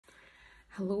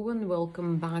Hello and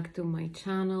welcome back to my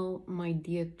channel, my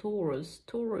dear Taurus.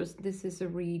 Taurus, this is a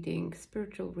reading,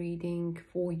 spiritual reading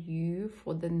for you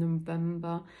for the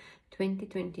November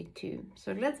 2022.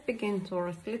 So let's begin,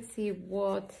 Taurus. Let's see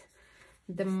what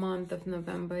the month of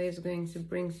November is going to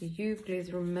bring to you.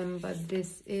 Please remember,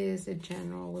 this is a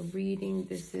general reading.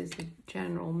 This is a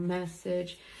general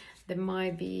message. There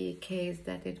might be a case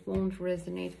that it won't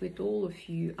resonate with all of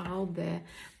you out there,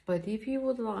 but if you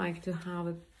would like to have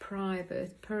a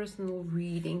private, personal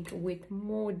reading with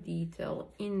more detail,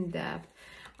 in depth,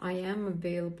 I am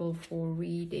available for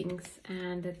readings,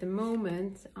 and at the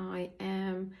moment I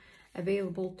am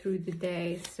available through the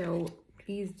day, so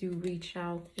please do reach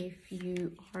out if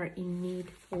you are in need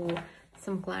for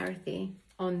some clarity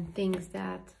on things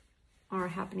that are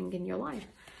happening in your life.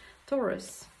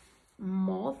 Taurus,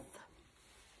 moth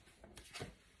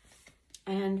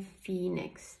and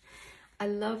phoenix. I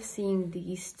love seeing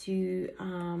these two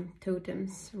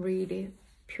totems, really,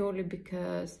 purely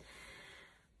because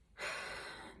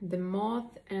the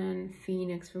moth and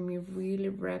phoenix for me really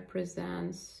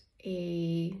represents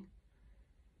a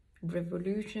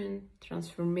revolution,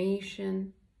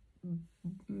 transformation,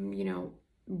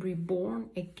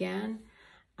 reborn again,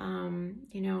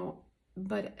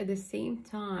 but at the same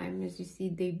time, as you see,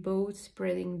 they both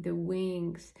spreading the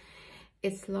wings.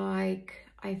 It's like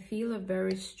I feel a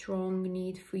very strong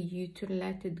need for you to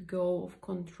let it go of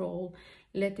control,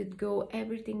 let it go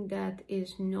everything that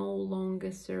is no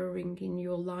longer serving in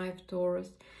your life,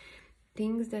 Taurus.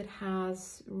 Things that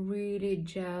has really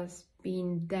just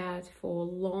been dead for a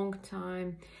long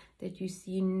time, that you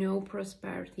see no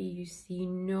prosperity, you see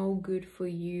no good for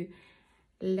you.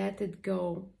 Let it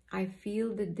go. I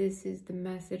feel that this is the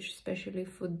message, especially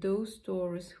for those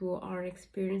Taurus who are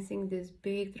experiencing this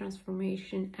big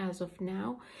transformation as of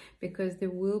now, because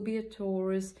there will be a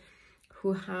Taurus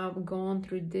who have gone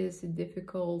through this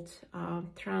difficult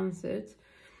transit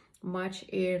much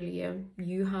earlier.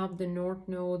 You have the North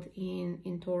Node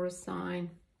in Taurus sign,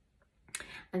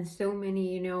 and so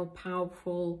many,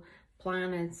 powerful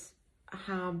planets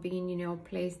have been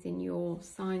placed in your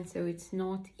sign, so it's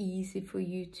not easy for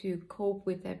you to cope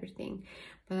with everything.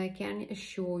 But I can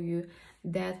assure you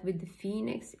that with the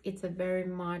phoenix, it's a very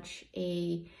much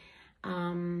a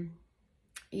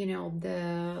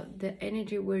the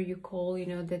energy where you call,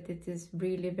 that it is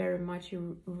really very much a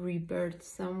rebirth.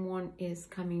 Someone is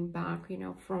coming back,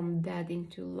 from dead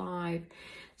into life.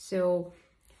 So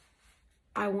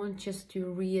I want just to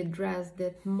readdress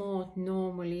that moth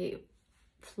normally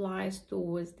flies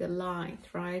towards the light,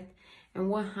 right? And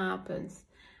what happens?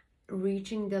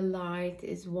 Reaching the light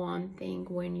is one thing.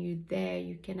 When you're there,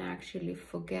 you can actually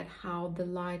forget how the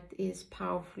light is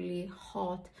powerfully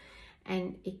hot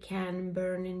and it can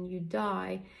burn and you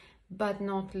die, but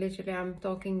not literally. I'm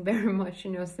talking very much,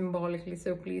 symbolically.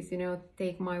 So please,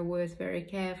 take my words very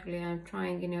carefully. I'm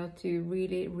trying, to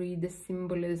really read the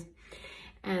symbolism.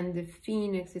 And the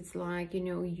phoenix, it's like,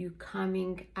 you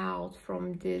coming out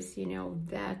from this,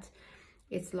 that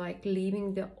it's like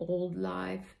leaving the old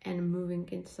life and moving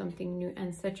into something new.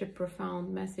 And such a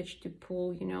profound message to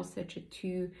pull, such a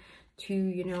two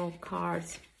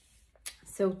cards.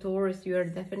 So Taurus, you are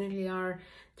definitely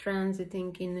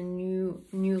transiting in a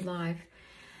new life.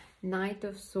 Knight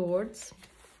of Swords,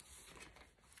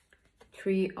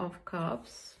 Three of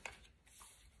Cups,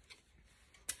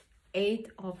 Eight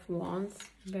of Wands,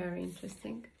 very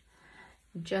interesting,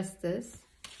 Justice,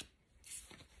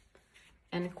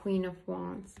 and Queen of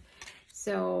Wands.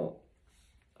 So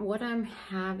what I'm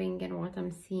having and what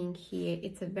I'm seeing here,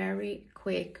 it's a very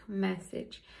quick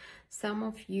message. Some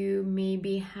of you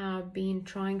maybe have been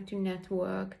trying to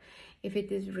network. If it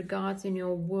is regards in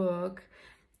your work,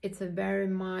 it's a very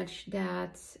much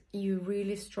that you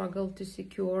really struggle to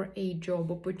secure a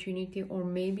job opportunity, or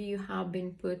maybe you have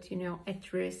been put,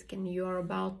 at risk and you are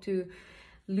about to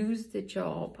lose the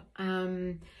job.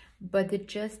 But the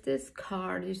Justice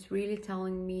card is really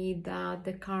telling me that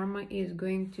the karma is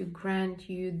going to grant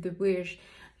you the wish.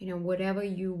 Whatever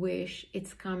you wish,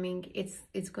 it's coming.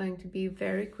 It's going to be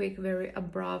very quick, very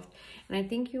abrupt. And I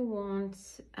think you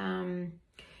want,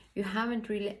 you haven't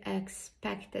really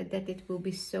expected that it will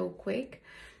be so quick.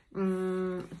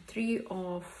 Three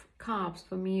of Cups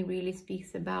for me really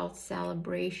speaks about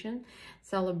celebration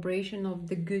of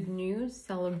the good news,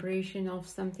 celebration of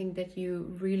something that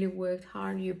you really worked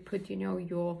hard, you put,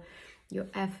 your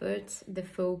efforts, the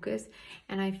focus.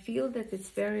 And I feel that it's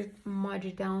very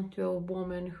much down to a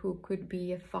woman who could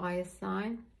be a fire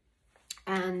sign,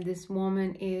 and this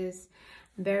woman is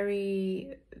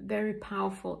very, very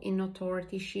powerful in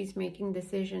authority. She's making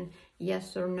decision,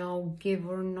 yes or no, give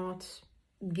or not,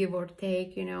 give or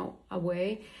take, you know,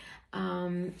 away.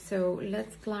 So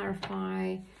let's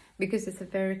clarify, because it's a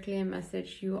very clear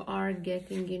message. You are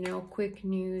getting, you know, quick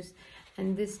news,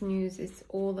 and this news is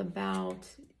all about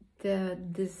the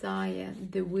desire,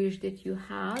 the wish that you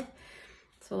have.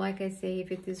 So like I say,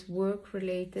 if it is work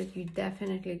related, you're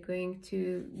definitely going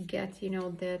to get, you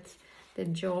know, that the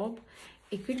job.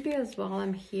 It could be as well,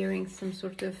 I'm hearing some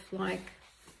sort of like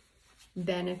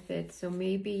benefit. So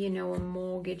maybe, you know, a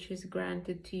mortgage is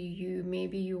granted to you.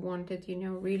 Maybe you wanted, you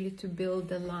know, really to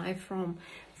build a life from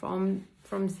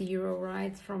zero,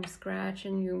 right, from scratch,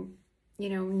 and you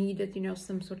know, needed, you know,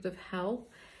 some sort of help.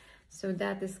 So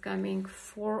that is coming.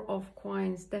 4 of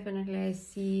coins, definitely I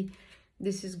see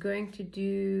this is going to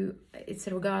do, it's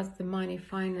regards the money,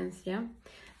 finance, yeah.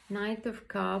 Knight of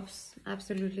Cups,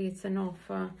 absolutely, it's an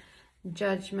offer.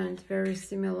 Judgment, very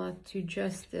similar to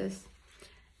Justice.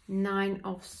 9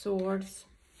 of Swords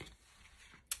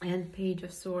and Page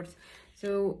of Swords.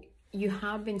 So you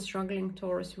have been struggling,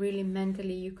 Taurus, really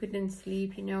mentally. You couldn't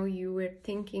sleep, you know, you were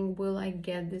thinking, will I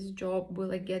get this job?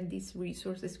 Will I get these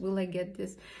resources? Will I get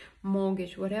this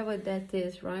mortgage? Whatever that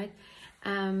is, right?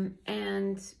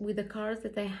 And with the cards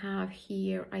that I have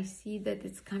here, I see that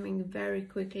it's coming very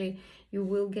quickly. You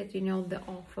will get, you know, the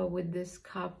offer with this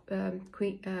cup,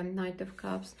 Knight of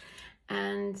Cups.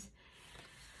 And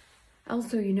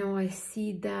also, you know, I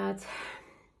see that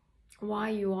why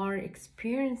you are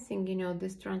experiencing, you know,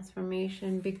 this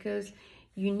transformation, because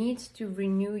you need to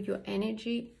renew your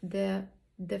energy. The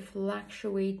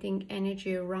fluctuating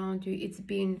energy around you, it's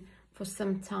been for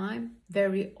some time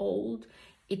very old.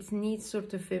 It needs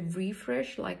sort of a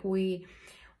refresh. Like we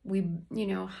you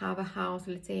know, have a house,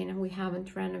 let's say, and we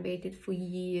haven't renovated for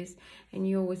years, and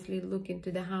you obviously look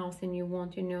into the house and you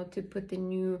want, you know, to put the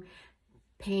new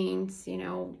paints, you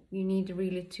know, you need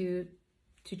really to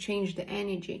change the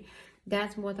energy.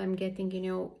 That's what I'm getting, you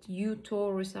know. You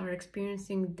Taurus are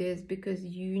experiencing this because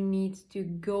you need to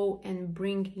go and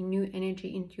bring new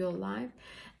energy into your life,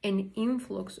 an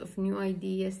influx of new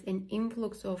ideas, an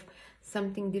influx of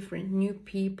something different, new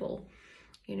people.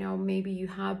 You know, maybe you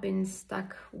have been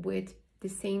stuck with the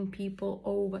same people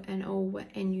over and over,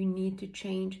 and you need to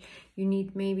change. You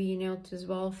need maybe, you know, to as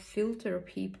well filter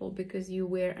people because you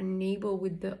were unable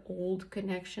with the old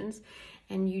connections,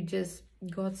 and you just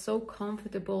got so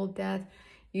comfortable that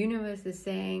universe is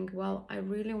saying, well, I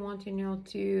really want, you know,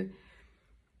 to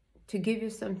give you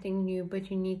something new, but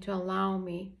you need to allow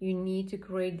me. You need to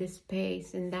create this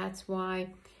space, and that's why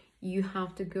you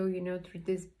have to go, you know, through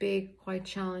this big, quite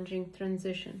challenging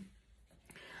transition.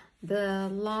 The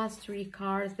last 3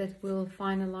 cards that will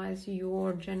finalize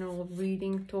your general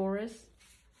reading, Taurus.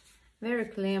 Very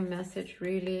clear message,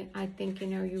 really. I think, you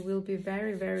know, you will be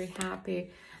very, very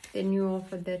happy. The new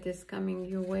offer that is coming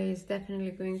your way is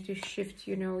definitely going to shift,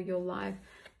 you know, your life.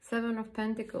 7 of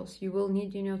Pentacles. You will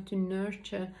need, you know, to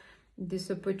nurture this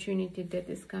opportunity that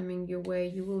is coming your way.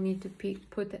 You will need to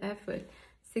put effort.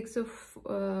 6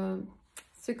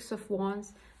 of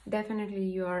Wands. Definitely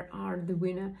you are the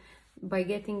winner by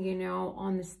getting, you know,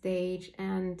 on the stage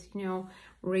and, you know,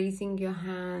 raising your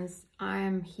hands. I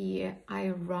am here, I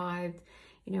arrived,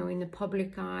 you know, in the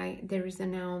public eye. There is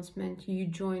an announcement, you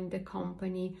joined the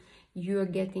company, you are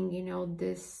getting, you know,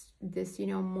 this you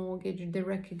know, mortgage, the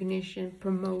recognition,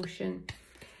 promotion.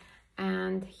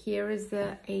 And here is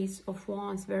the Ace of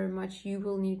Wands. Very much you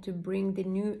will need to bring the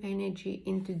new energy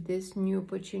into this new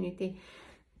opportunity,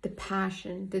 the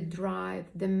passion, the drive,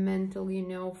 the mental, you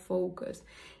know, focus,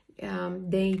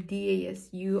 the ideas.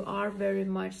 You are very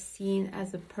much seen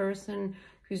as a person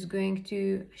who's going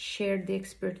to share the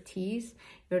expertise.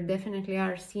 You definitely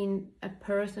are seen a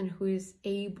person who is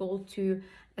able to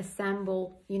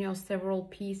assemble, you know, several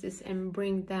pieces and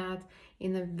bring that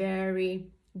in a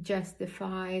very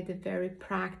justified, very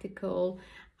practical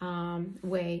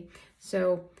way.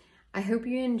 So I hope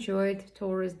you enjoyed,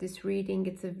 Taurus, this reading.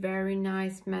 It's a very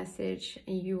nice message,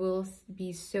 and you will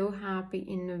be so happy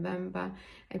in November.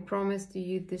 I promise to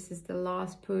you this is the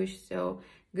last push. So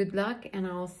good luck, and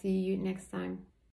I'll see you next time.